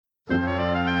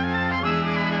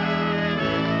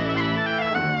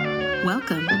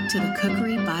Welcome to the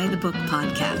Cookery by the Book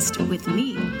podcast with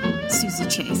me, Susie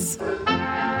Chase.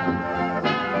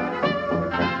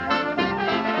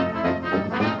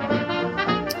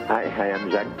 Hi, I'm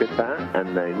Jacques Pepin,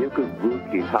 and my new cookbook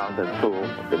is Heart and Soul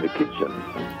in the Kitchen.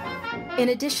 In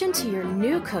addition to your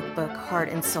new cookbook, Heart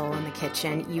and Soul in the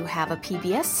Kitchen, you have a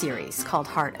PBS series called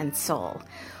Heart and Soul.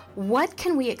 What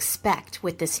can we expect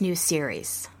with this new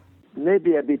series?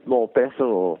 Maybe a bit more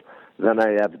personal than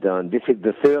I have done. This is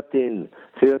the 13th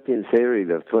series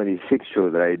of 26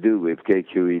 shows that I do with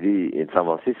KQED in San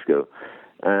Francisco.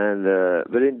 And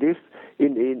but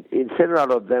in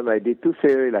several of them, I did two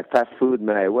series like Fast Food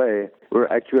My Way,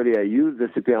 where actually I use the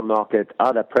supermarket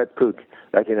as a prep cook.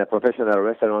 Like in a professional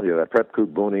restaurant, you have a prep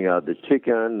cook boning out the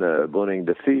chicken, boning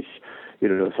the fish,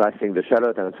 slicing the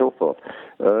shallot and so forth.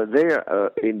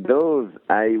 In those,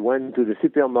 I went to the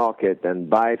supermarket and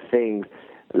buy things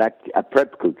like a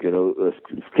prep cook,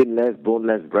 skinless,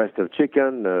 boneless breast of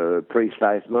chicken,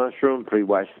 pre-sliced mushroom,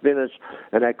 pre-washed spinach,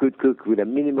 and I could cook with a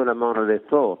minimal amount of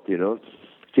effort,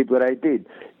 Keep what I did.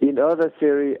 In other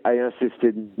series, I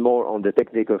insisted more on the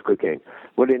technique of cooking.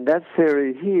 Well, in that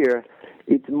series here,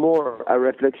 it's more a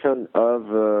reflection of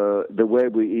the way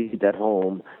we eat at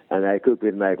home, and I cook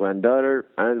with my granddaughter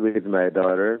and with my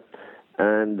daughter,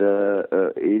 and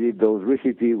eat those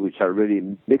recipes which are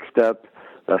really mixed up.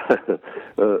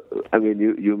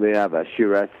 You may have a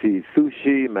Shirazi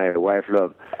sushi. My wife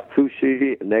loves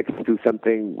sushi next to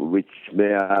something which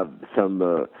may have some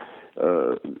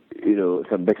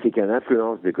Mexican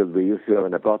influence because we used to have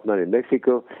an apartment in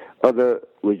Mexico. Other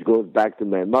which goes back to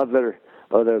my mother.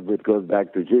 Other which goes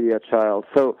back to Julia Child.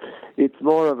 So it's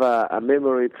more of a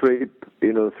memory trip,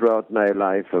 throughout my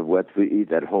life of what we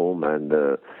eat at home and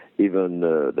even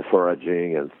the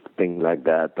foraging and things like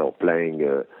that, or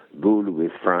playing boule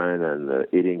with friends and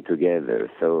eating together.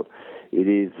 So it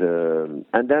is,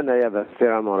 and then I have a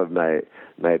fair amount of my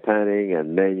painting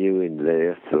and menu in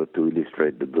there, so to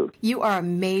illustrate the book. You are a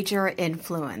major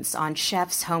influence on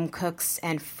chefs, home cooks,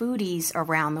 and foodies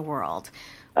around the world.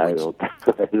 I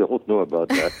don't know about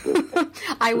that.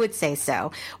 I would say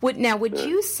so. Would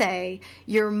you say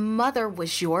your mother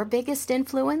was your biggest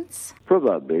influence?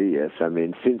 Probably, yes.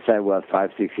 Since I was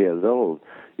 5-6 years old,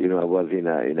 I was in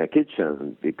a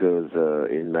kitchen because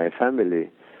in my family,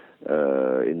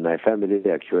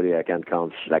 actually, I can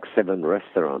count like 7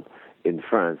 restaurants in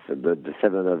France, but the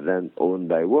 7 of them owned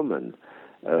by women.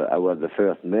 I was the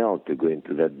first male to go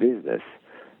into that business.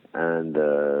 And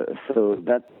so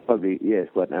that's probably, yes,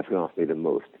 what influenced me the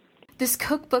most. This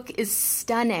cookbook is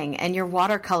stunning, and your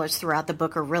watercolors throughout the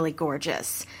book are really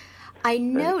gorgeous. I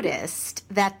noticed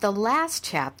that the last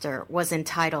chapter was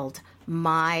entitled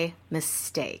My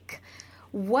Mistake.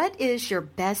 What is your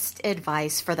best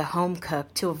advice for the home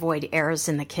cook to avoid errors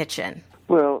in the kitchen?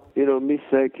 Well,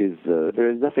 mistake is, there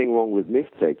is nothing wrong with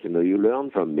mistake. You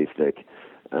learn from mistake.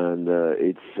 And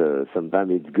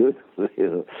sometimes it's good,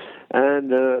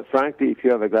 And frankly, if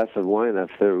you have a glass of wine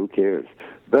after, who cares?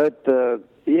 But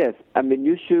yes,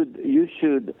 you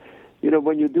should,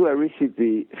 when you do a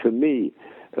recipe, for me,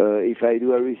 if I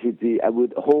do a recipe, I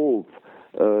would hope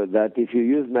that if you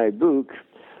use my book,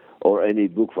 or any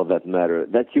book for that matter,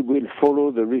 that you will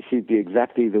follow the recipe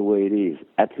exactly the way it is,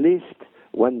 at least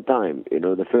one time,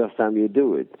 the first time you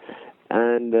do it.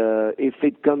 And if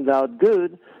it comes out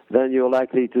good, then you're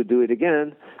likely to do it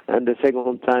again. And the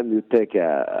second time you take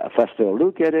a faster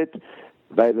look at it.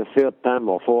 By the third time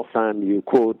or fourth time you,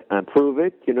 quote, improve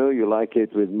it. You like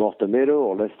it with more tomato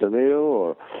or less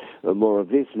tomato or more of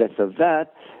this, less of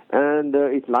that. And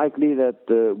it's likely that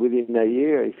within a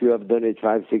year, if you have done it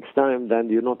 5-6 times, then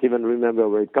you don't even remember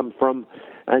where it comes from.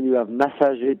 And you have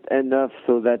massaged it enough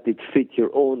so that it fits your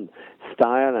own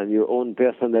style and your own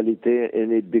personality,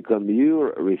 and it becomes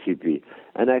your recipe.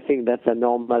 And I think that's a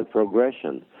normal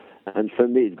progression. And for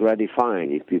me, it's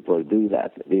gratifying if people do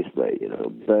that this way,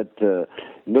 But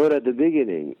not at the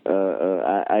beginning.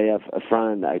 I have a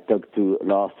friend I talked to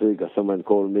last week, or someone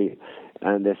called me,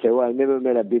 and they say, well, I never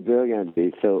made a beef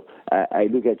burgundy. So I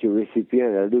look at your recipe,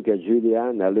 and I look at Julia,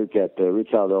 and I look at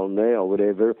Richard Olney or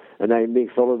whatever, and I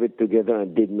mix all of it together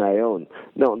and did my own.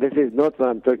 No, this is not what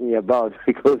I'm talking about,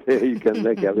 because you can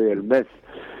make a real mess.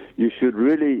 You should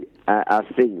really, I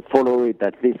think, follow it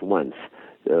at least once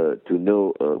to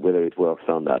know whether it works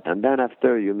or not. And then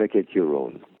after, you make it your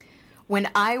own. When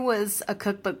I was a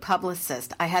cookbook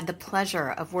publicist, I had the pleasure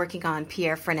of working on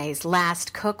Pierre Frenet's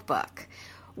last cookbook.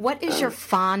 What is your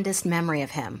fondest memory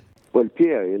of him? Well,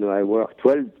 Pierre, I worked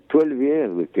 12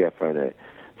 years with Pierre Frenet.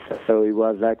 So he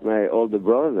was like my older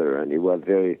brother, and he was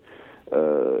very,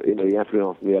 he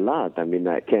influenced me a lot.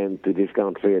 I came to this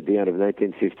country at the end of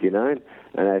 1959,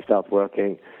 and I started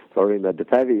working for him at the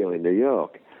Pavilion in New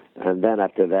York. And then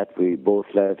after that, we both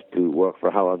left to work for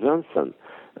Howard Johnson.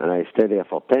 And I stayed there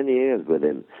for 10 years with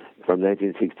him, from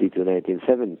 1960 to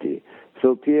 1970.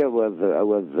 So Pierre I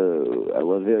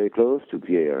was very close to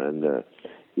Pierre, and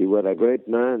he was a great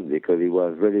man because he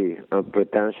was really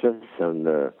unpretentious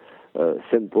and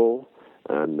simple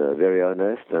and very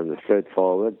honest and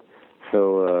straightforward.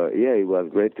 So, it was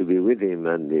great to be with him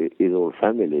and his whole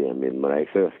family. I mean, when I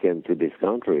first came to this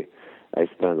country, I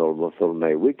spent almost all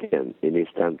my weekend in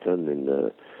East Hampton,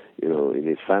 in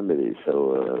his family.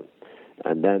 So,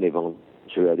 and then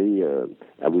eventually,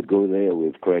 I would go there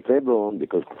with Craig Claiborne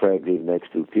because Craig lived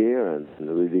next to Pierre, and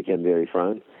we became very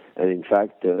friends. And in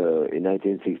fact, in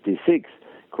 1966,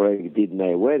 Craig did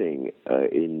my wedding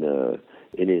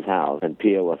in his house, and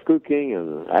Pierre was cooking,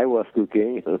 and I was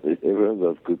cooking, everyone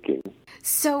was cooking.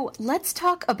 So let's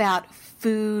talk about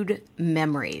food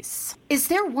memories. Is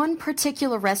there one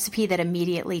particular recipe that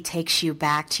immediately takes you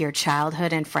back to your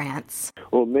childhood in France?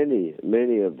 Oh, many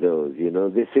of those.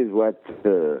 This is what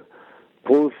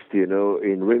Proust,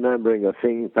 in remembering a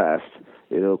thing past,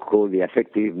 called the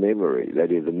affective memory.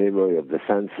 That is the memory of the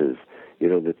senses.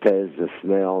 The taste, the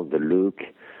smell, the look,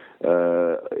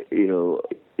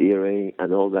 hearing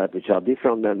and all that, which are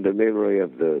different than the memory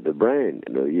of the brain.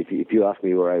 If you ask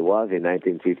me where I was in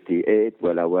 1958,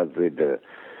 well, I was with the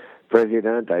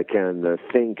president. I can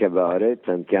think about it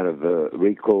and kind of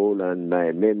recall, and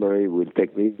my memory will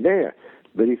take me there.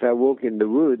 But if I walk in the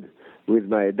wood with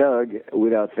my dog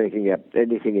without thinking of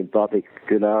anything in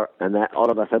particular, and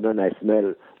all of a sudden I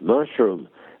smell mushroom,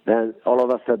 then all of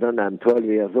a sudden I'm 12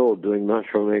 years old doing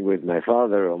mushrooming with my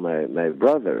father or my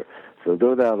brother. So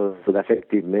those are the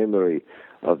affective memory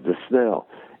of the smell.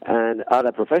 And as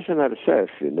a professional chef,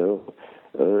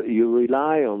 you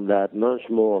rely on that much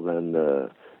more than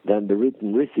the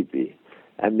written recipe.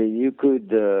 I mean, you could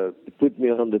put me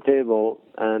on the table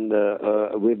and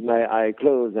with my eye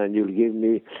closed, and you'll give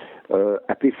me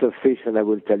a piece of fish, and I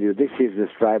will tell you, this is the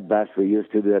striped bass we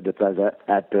used to do at the Plaza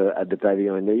at the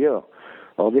Pavilion in New York,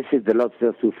 or this is the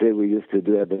lobster soufflé we used to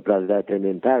do at the Plaza Athénée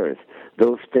in Paris.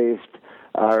 Those tastes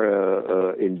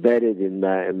are embedded in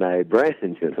my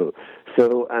brain,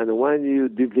 So, and when you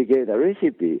duplicate a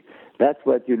recipe, that's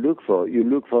what you look for. You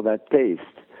look for that taste,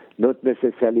 not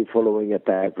necessarily following a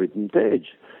typewritten page.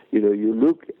 You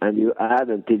look and you add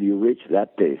until you reach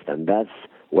that taste, and that's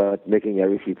what making a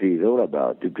recipe is all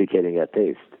about, duplicating a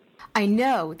taste. I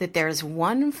know that there's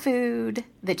one food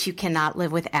that you cannot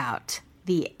live without,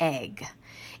 the egg.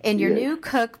 In your new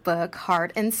cookbook,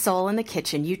 Heart and Soul in the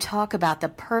Kitchen, you talk about the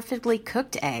perfectly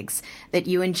cooked eggs that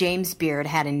you and James Beard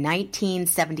had in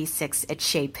 1976 at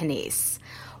Chez Panisse.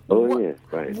 Oh, yes,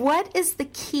 right. What is the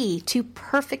key to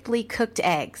perfectly cooked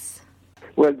eggs?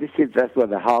 Well, that's what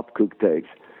the hard-cooked eggs.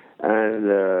 And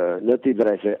notice that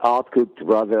I say hard-cooked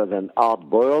rather than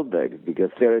hard-boiled eggs, because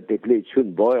theoretically it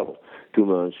shouldn't boil too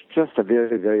much, just a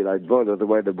very, very light boil.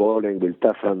 Otherwise the boiling will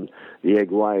toughen the egg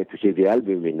white, which is the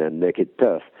albumin, and make it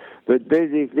tough. But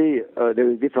basically, there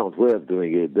is a different way of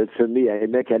doing it. But for me, I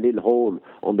make a little hole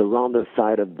on the rounder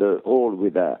side of the hole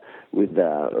with a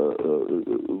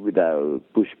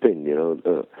push pin,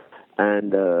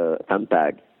 and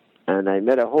tampag. And I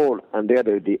made a hole under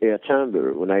the air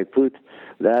chamber. When I put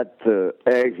that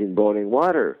eggs in boiling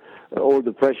water, all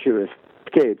the pressure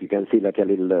escapes. You can see like a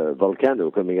little volcano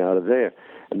coming out of there.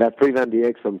 And that prevents the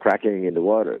eggs from cracking in the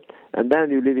water. And then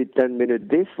you leave it 10 minutes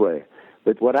this way.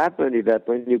 But what happens is that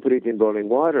when you put it in boiling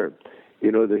water,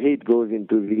 the heat goes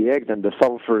into the egg, and the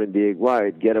sulfur in the egg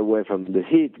white get away from the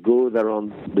heat, goes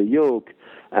around the yolk,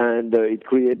 and it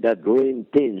creates that green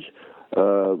tinge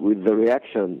with the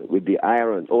reaction with the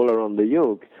iron all around the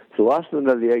yolk. So as soon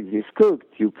as the egg is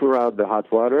cooked, you pour out the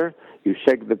hot water, you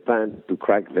shake the pan to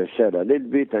crack the shell a little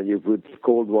bit, and you put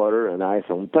cold water and ice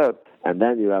on top, and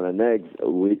then you have an egg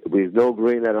with no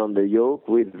green around the yolk,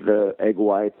 with the egg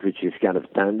white, which is kind of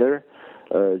tender,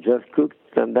 just cooked,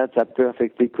 and that's a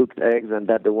perfectly cooked egg, and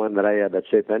that's the one that I had at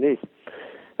Chez Panisse.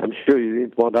 I'm sure you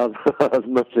didn't want as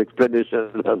much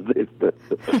explanation as this, but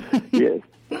yes.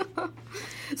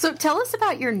 So tell us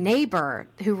about your neighbor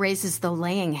who raises the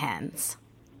laying hens.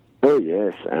 Oh,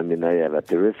 yes. I mean, I have a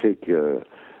terrific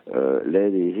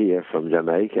lady here from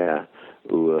Jamaica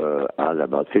who has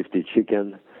about 50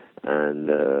 chickens, and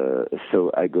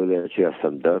so I go there. She has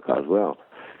some duck as well.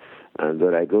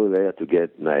 But I go there to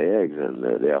get my eggs, and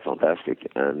they are fantastic.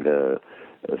 And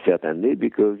certainly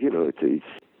because,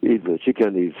 the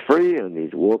chicken is free and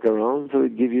it walk around, so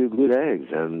it gives you good eggs,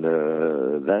 and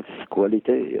that's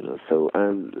quality, So,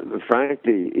 and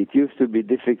frankly, it used to be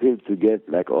difficult to get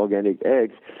like organic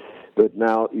eggs But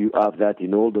now you have that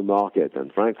in all the market,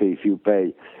 and frankly, if you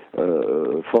pay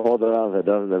 $4 a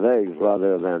dozen of eggs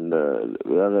rather than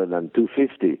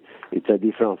 $2.50, it's a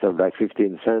difference of like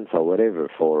 15 cents or whatever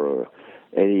for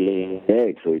any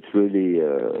egg. So it's really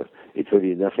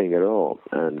nothing at all,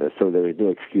 and so there is no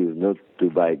excuse not to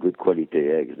buy good quality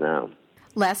eggs now.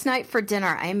 Last night for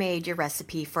dinner, I made your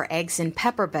recipe for eggs in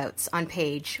pepper boats on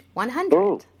page 100.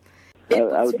 Oh.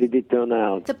 How did it turn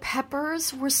out? The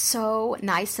peppers were so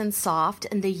nice and soft,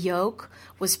 and the yolk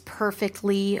was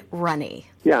perfectly runny.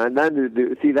 Yeah, and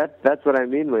then see that's what I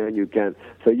mean when you can.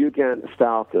 So you can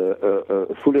start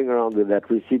fooling around with that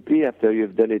recipe after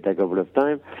you've done it a couple of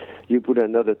times. You put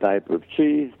another type of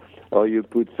cheese, or you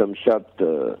put some chopped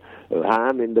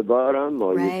ham in the bottom,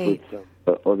 or right. You put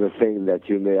some other thing that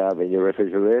you may have in your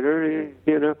refrigerator,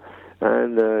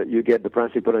 and you get the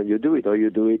principle and you do it, or you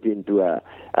do it into a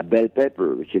bell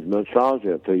pepper, which is much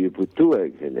larger, so you put 2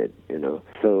 eggs in it,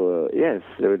 So, yes,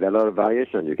 there is a lot of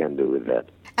variation you can do with that.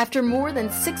 After more than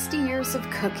 60 years of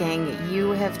cooking,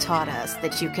 you have taught us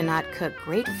that you cannot cook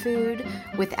great food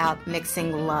without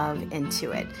mixing love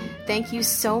into it. Thank you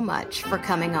so much for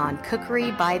coming on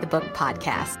Cookery by the Book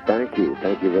podcast. Thank you.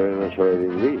 Thank you very much for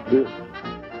having me, too.